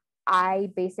 I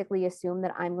basically assume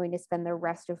that I'm going to spend the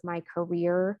rest of my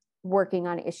career working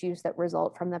on issues that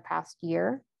result from the past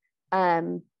year,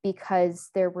 because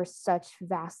there were such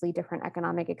vastly different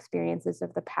economic experiences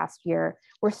of the past year.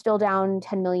 We're still down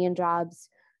 10 million jobs.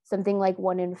 Something like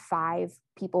 1 in 5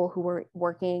 people who were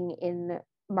working in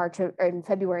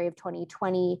February of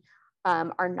 2020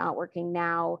 are not working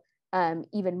now.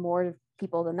 Even more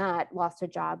people than that lost a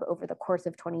job over the course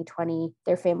of 2020.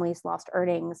 Their families lost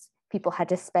earnings. People had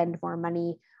to spend more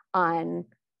money on,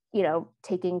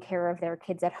 taking care of their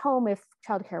kids at home if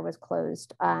childcare was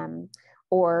closed,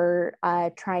 or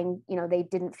they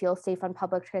didn't feel safe on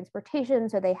public transportation,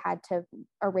 so they had to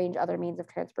arrange other means of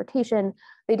transportation.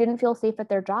 They didn't feel safe at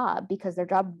their job because their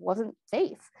job wasn't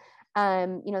safe.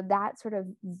 That sort of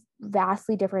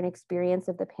vastly different experience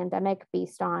of the pandemic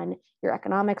based on your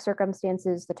economic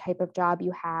circumstances, the type of job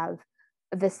you have,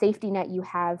 the safety net you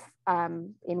have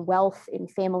in wealth, in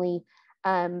family,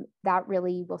 that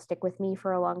really will stick with me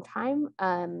for a long time,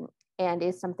 and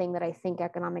is something that I think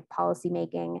economic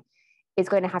policymaking is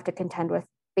going to have to contend with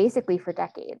basically for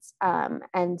decades.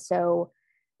 And so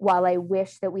while I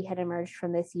wish that we had emerged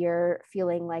from this year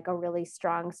feeling like a really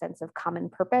strong sense of common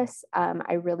purpose,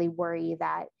 I really worry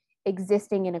that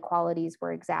existing inequalities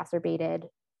were exacerbated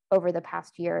over the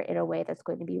past year in a way that's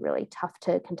going to be really tough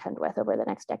to contend with over the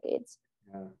next decades.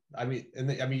 Yeah. I mean,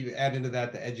 you add into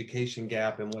that the education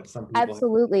gap and what some people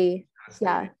absolutely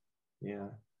have. Yeah.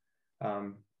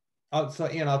 So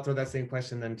Anne, I'll throw that same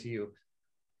question then to you.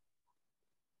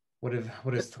 What is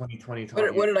 2020 taught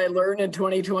you? What did I learn in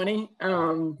 2020?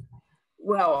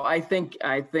 Well, I think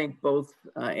both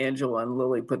Angela and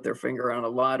Lily put their finger on a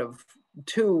lot of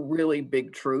two really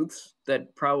big truths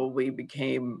that probably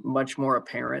became much more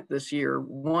apparent this year.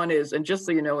 One is, and just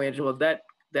so you know, Angela, that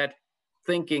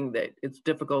thinking that it's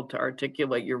difficult to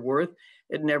articulate your worth,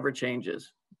 it never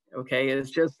changes. Okay, it's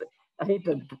just, I hate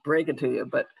to break it to you,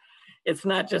 but it's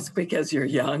not just because you're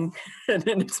young and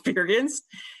inexperienced.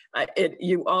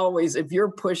 You always, if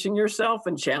you're pushing yourself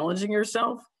and challenging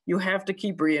yourself, you have to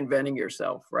keep reinventing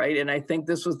yourself, right? And I think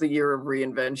this was the year of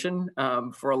reinvention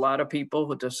for a lot of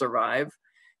people to survive.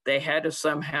 They had to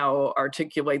somehow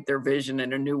articulate their vision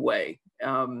in a new way.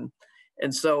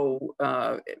 And so,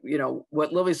 you know,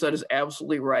 what Lily said is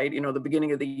absolutely right. You know, the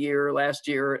beginning of the year, last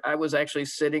year, I was actually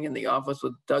sitting in the office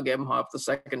with Doug Emhoff, the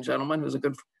second gentleman, who's a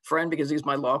good friend because he's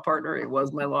my law partner. He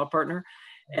was my law partner.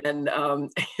 And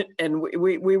and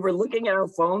we were looking at our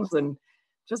phones and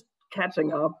just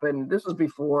catching up. And this was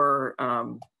before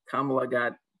Kamala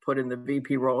got put in the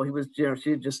VP role. He was, you know, she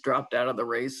had just dropped out of the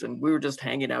race, and we were just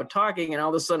hanging out talking. And all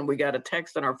of a sudden we got a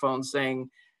text on our phone saying,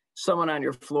 someone on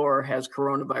your floor has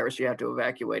coronavirus, you have to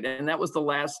evacuate. And that was the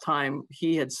last time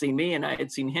he had seen me, and I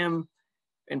had seen him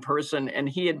in person, and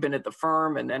he had been at the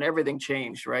firm, and then everything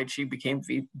changed, right? She became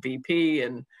VP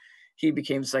and he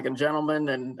became second gentleman,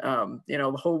 and you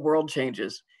know, the whole world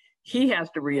changes. He has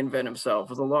to reinvent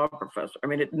himself as a law professor. I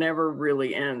mean, it never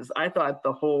really ends. I thought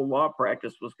the whole law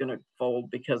practice was going to fold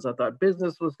because I thought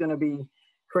business was going to be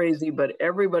crazy, but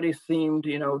everybody seemed,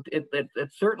 you know, at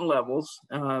certain levels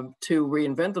to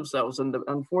reinvent themselves. And the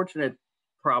unfortunate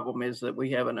problem is that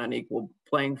we have an unequal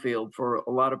playing field for a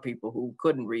lot of people who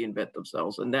couldn't reinvent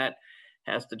themselves, and that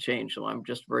has to change. So I'm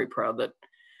just very proud that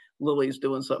Lily's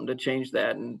doing something to change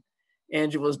that, and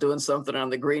Angela's doing something on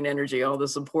the green energy, all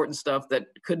this important stuff that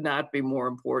could not be more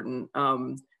important.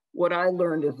 What I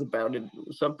learned is about it,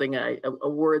 something a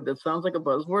word that sounds like a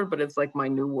buzzword, but it's like my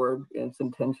new word. It's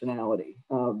intentionality.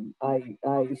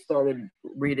 I started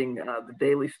reading the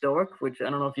Daily Stoic, which I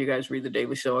don't know if you guys read the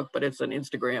Daily Stoic, but it's an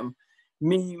Instagram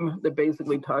meme that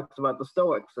basically talks about the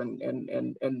Stoics and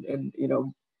you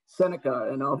know, Seneca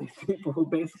and all these people who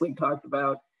basically talked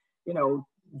about, you know,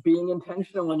 being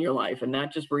intentional in your life and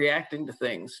not just reacting to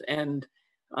things. And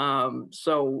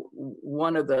so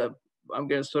one of the, I'm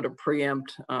going to sort of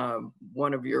preempt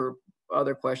one of your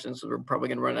other questions. We're probably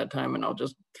going to run out of time, and I'll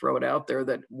just throw it out there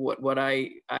that what I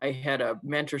had a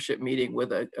mentorship meeting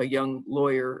with a young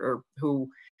lawyer who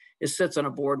sits on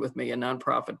a board with me, a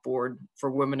nonprofit board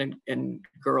for women and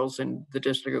girls in the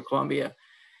District of Columbia.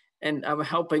 And I'm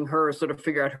helping her sort of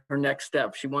figure out her next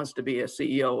step. She wants to be a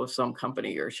CEO of some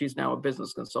company, or she's now a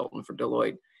business consultant for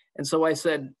Deloitte. And so I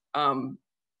said,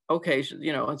 okay,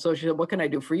 you know, and so she said, what can I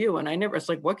do for you? And it's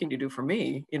like, what can you do for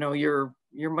me? You know, you're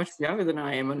much younger than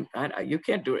I am, and you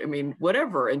can't do it. I mean,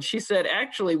 whatever. And she said,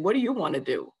 actually, what do you want to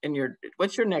do?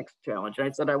 What's your next challenge? And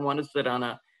I said, I want to sit on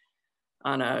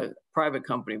a private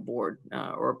company board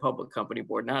or a public company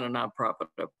board, not a nonprofit,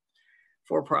 a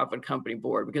for-profit company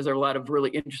board, because there are a lot of really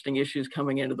interesting issues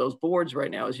coming into those boards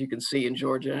right now, as you can see in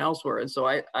Georgia and elsewhere. And so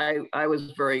I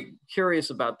was very curious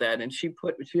about that. And she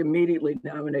immediately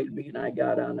nominated me, and I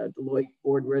got on a Deloitte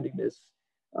board readiness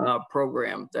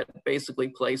program that basically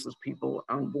places people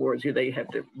on boards. They have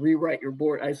to rewrite your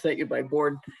board. I sent you my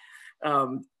board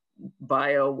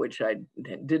bio, which I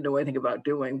didn't know anything about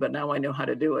doing, but now I know how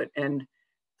to do it. And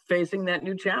facing that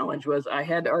new challenge was I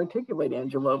had to articulate,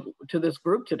 Angela, to this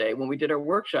group today when we did our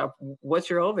workshop, what's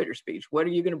your elevator speech? What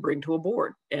are you going to bring to a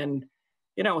board? And,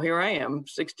 you know, here I am,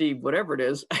 60, whatever it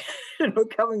is, you know,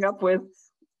 coming up with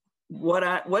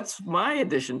what's my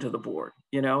addition to the board?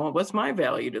 You know, what's my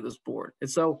value to this board? And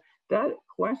so that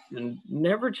question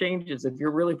never changes. If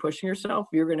you're really pushing yourself,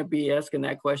 you're going to be asking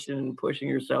that question and pushing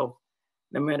yourself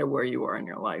no matter where you are in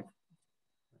your life.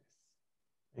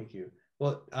 Thank you.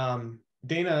 Well,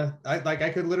 Dana, I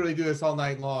could literally do this all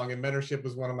night long, and mentorship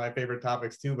was one of my favorite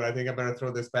topics too, but I think I better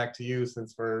throw this back to you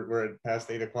since we're at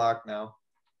past 8 o'clock now.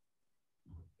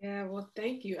 Yeah, well,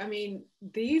 thank you. I mean,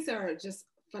 these are just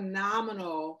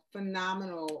phenomenal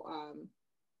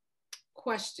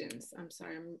questions. I'm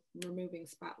sorry, I'm removing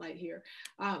spotlight here.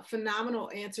 Phenomenal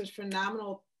answers,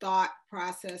 phenomenal thought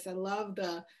process. I love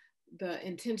the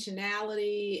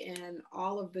intentionality and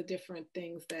all of the different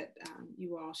things that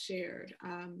you all shared.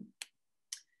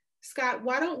 Scott,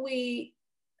 why don't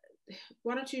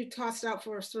you toss it out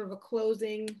for sort of a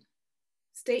closing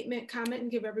statement, comment, and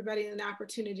give everybody an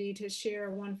opportunity to share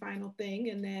one final thing.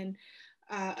 And then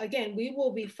again, we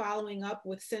will be following up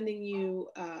with sending you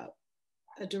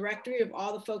a directory of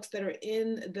all the folks that are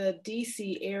in the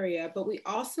DC area, but we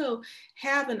also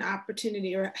have an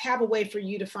opportunity or have a way for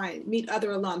you to meet other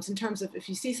alums in terms of if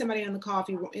you see somebody on the call, if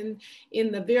you were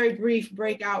in the very brief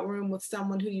breakout room with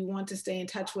someone who you want to stay in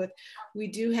touch with, we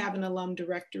do have an alum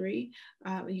directory.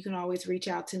 You can always reach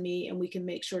out to me and we can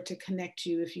make sure to connect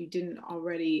you if you didn't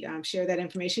already share that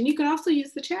information. You can also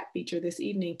use the chat feature this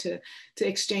evening to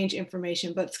exchange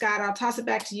information. But Scott, I'll toss it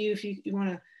back to you if you want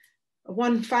to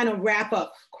one final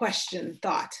wrap-up question,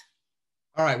 thought.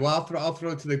 All right. Well, I'll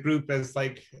throw it to the group as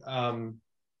like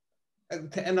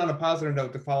to end on a positive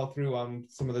note, to follow through on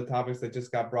some of the topics that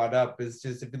just got brought up, is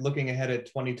just if you're looking ahead at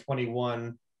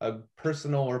 2021, a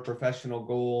personal or professional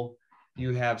goal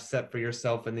you have set for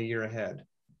yourself in the year ahead.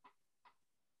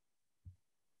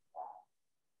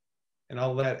 And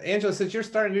I'll let Angela, since you're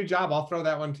starting a new job, I'll throw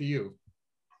that one to you.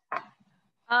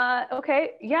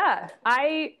 Okay, yeah,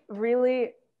 I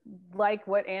really like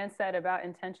what Anne said about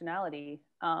intentionality.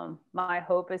 My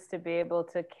hope is to be able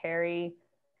to carry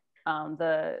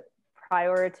the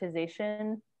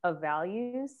prioritization of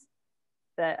values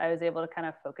that I was able to kind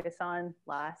of focus on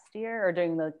last year or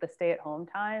during the stay-at-home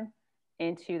time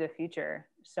into the future.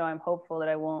 So I'm hopeful that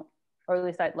I won't, or at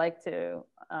least I'd like to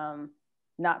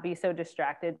not be so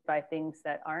distracted by things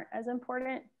that aren't as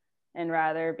important, and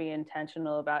rather be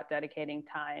intentional about dedicating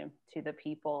time to the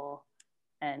people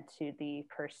and to the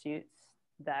pursuits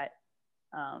that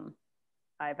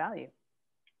I value.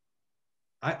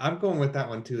 I'm going with that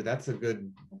one too. That's a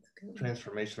good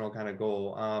transformational kind of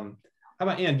goal. How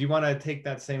about Ann? Do you want to take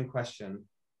that same question?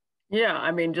 Yeah,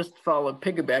 I mean, just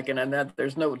piggybacking on that,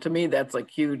 to me, that's a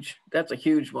huge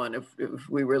one if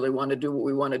we really want to do what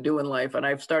we want to do in life. And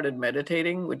I've started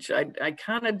meditating, which I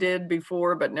kind of did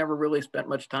before, but never really spent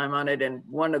much time on it. And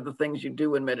one of the things you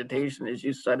do in meditation is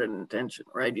you set an intention,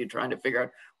 right? You're trying to figure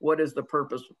out what is the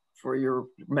purpose for your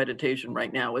meditation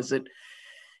right now. Is it,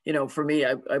 for me,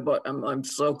 I'm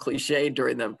so cliche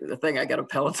during the thing. I got a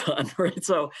Peloton, right?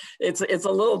 So it's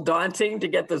a little daunting to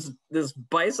get this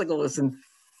bicycle is insane,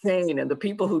 and the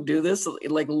people who do this,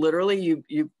 like literally,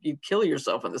 you kill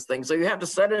yourself on this thing. So you have to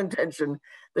set an intention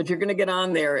that you're going to get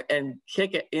on there and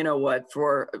kick it.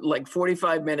 For like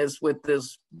 45 minutes with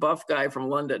this buff guy from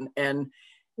London, and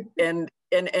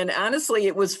honestly,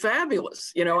 it was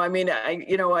fabulous.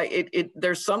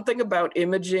 There's something about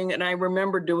imaging. And I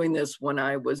remember doing this when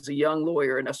I was a young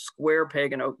lawyer in a square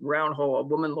peg in a round hole. A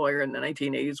woman lawyer in the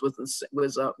 1980s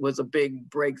was a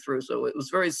big breakthrough. So it was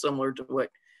very similar to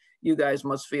what you guys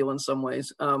must feel in some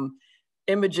ways.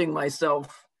 Imaging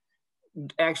myself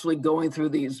actually going through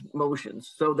these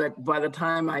motions, so that by the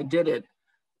time I did it,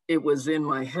 it was in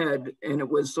my head, and it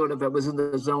was I was in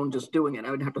the zone just doing it. I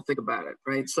wouldn't have to think about it,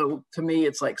 right? So to me,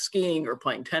 it's like skiing or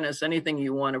playing tennis, anything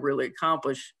you want to really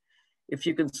accomplish. If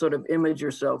you can sort of image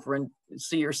yourself or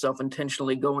see yourself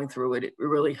intentionally going through it, it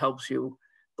really helps you.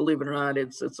 Believe it or not,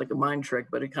 it's like a mind trick,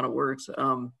 but it kind of works.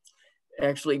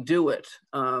 Actually do it,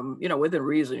 within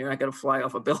reason. You're not going to fly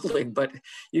off a building, but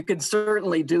you can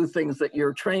certainly do things that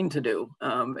you're trained to do,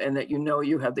 and that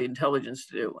you have the intelligence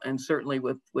to do. And certainly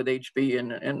with HB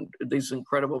and these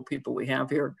incredible people we have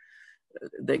here,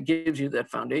 that gives you that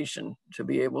foundation to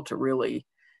be able to really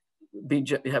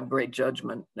have great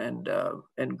judgment and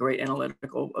great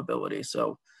analytical ability.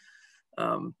 So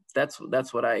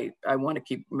that's what I want to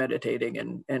keep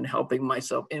meditating and helping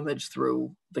myself image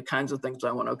through the kinds of things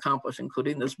I want to accomplish,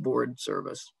 including this board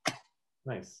service.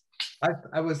 Nice.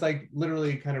 I was like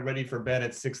literally kind of ready for bed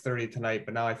at 6:30 tonight,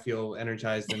 but now I feel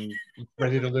energized and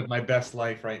ready to live my best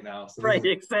life right now. So right,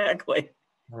 exactly.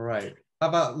 All right. How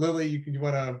about Lily? You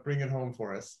want to bring it home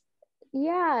for us?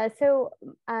 Yeah. So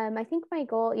I think my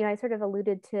goal, I sort of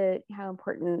alluded to how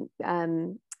important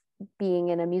being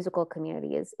in a musical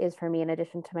community is for me, in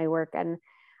addition to my work. And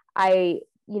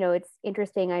it's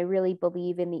interesting. I really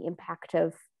believe in the impact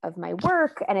of my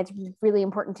work, and it's really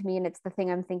important to me. And it's the thing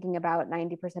I'm thinking about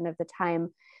 90% of the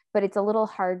time, but it's a little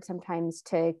hard sometimes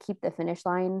to keep the finish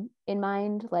line in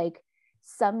mind. Like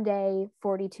someday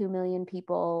 42 million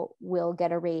people will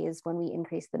get a raise when we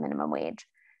increase the minimum wage.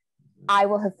 I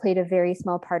will have played a very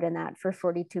small part in that for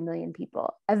 42 million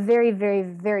people, a very, very,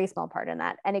 very small part in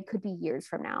that. And it could be years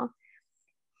from now.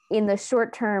 In the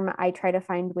short term, I try to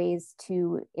find ways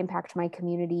to impact my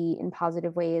community in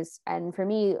positive ways. And for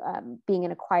me, being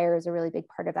in a choir is a really big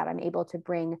part of that. I'm able to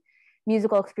bring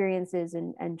musical experiences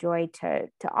and joy to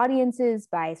audiences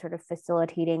by sort of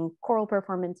facilitating choral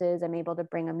performances. I'm able to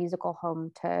bring a musical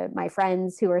home to my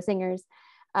friends who are singers.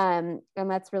 And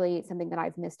that's really something that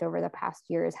I've missed over the past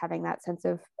year, is having that sense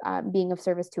of being of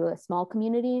service to a small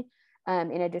community,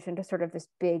 in addition to sort of this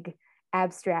big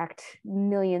abstract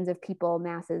millions of people,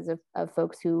 masses of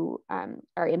folks who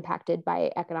are impacted by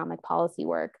economic policy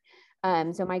work.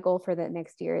 So my goal for the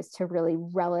next year is to really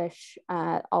relish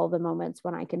all the moments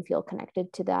when I can feel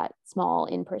connected to that small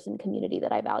in-person community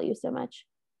that I value so much.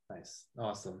 Nice.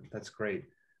 Awesome. That's great.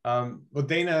 Well,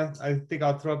 Dana, I think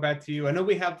I'll throw it back to you. I know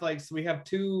we have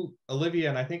two, Olivia,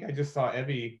 and I think I just saw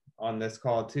Evie on this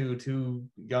call too,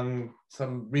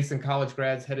 some recent college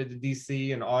grads headed to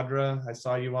DC, and Audra, I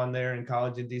saw you on there in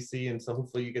college in DC. And so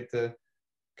hopefully you get to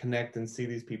connect and see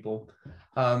these people.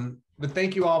 But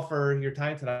thank you all for your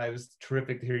time tonight. It was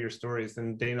terrific to hear your stories.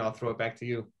 And Dana, I'll throw it back to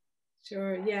you.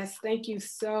 Sure. Yes. Thank you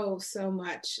so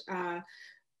much.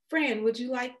 Fran, would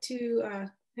you like to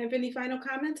have any final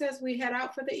comments as we head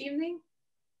out for the evening?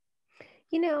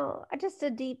 Just a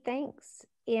deep thanks.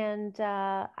 And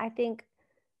I think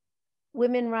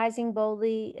women rising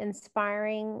boldly,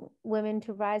 inspiring women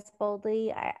to rise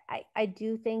boldly. I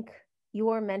do think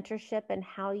your mentorship and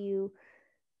how you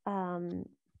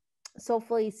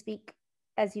soulfully speak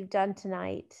as you've done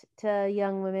tonight to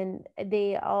young women,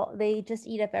 they just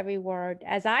eat up every word,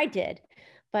 as I did.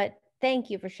 But thank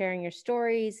you for sharing your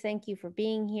stories. Thank you for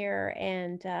being here.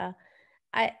 And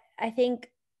I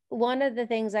think one of the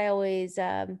things I always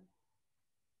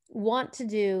want to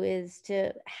do is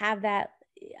to have that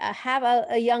have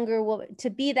a younger woman, to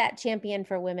be that champion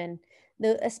for women,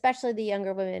 especially the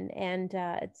younger women. And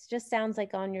it just sounds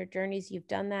like on your journeys you've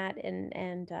done that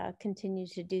and continue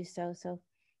to do so. So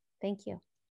thank you.